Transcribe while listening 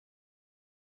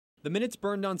The minutes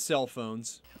burned on cell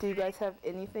phones. Do you guys have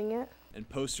anything yet? And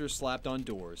posters slapped on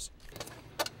doors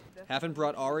haven't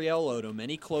brought Ariel Odom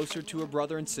any closer to her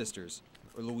brother and sisters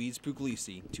or Louise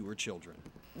Puglisi to her children.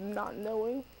 Not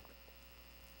knowing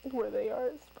where they are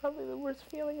is probably the worst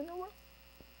feeling in the world.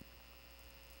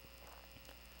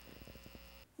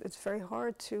 It's very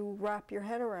hard to wrap your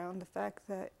head around the fact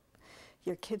that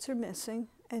your kids are missing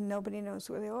and nobody knows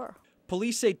where they are.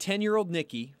 Police say 10-year-old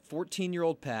Nikki,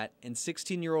 14-year-old Pat, and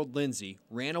 16-year-old Lindsay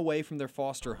ran away from their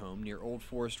foster home near Old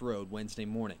Forest Road Wednesday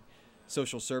morning.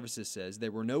 Social Services says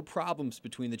there were no problems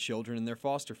between the children and their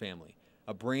foster family.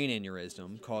 A brain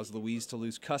aneurysm caused Louise to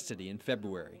lose custody in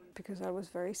February. Because I was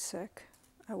very sick,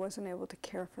 I wasn't able to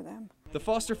care for them. The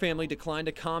foster family declined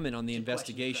to comment on the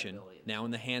investigation, now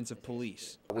in the hands of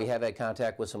police. We have had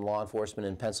contact with some law enforcement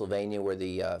in Pennsylvania where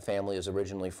the family is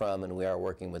originally from, and we are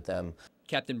working with them.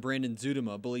 Captain Brandon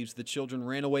Zudema believes the children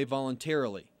ran away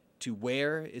voluntarily. To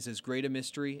where is as great a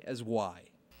mystery as why.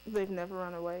 They've never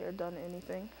run away or done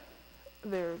anything.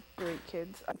 They're great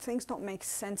kids. Things don't make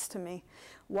sense to me.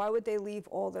 Why would they leave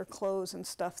all their clothes and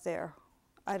stuff there?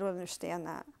 I don't understand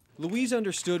that. Louise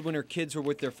understood when her kids were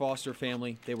with their foster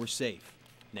family, they were safe.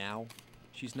 Now,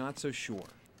 she's not so sure.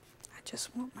 I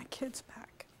just want my kids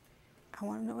back. I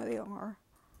want to know where they are.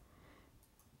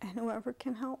 And whoever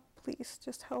can help, please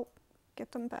just help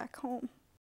get them back home.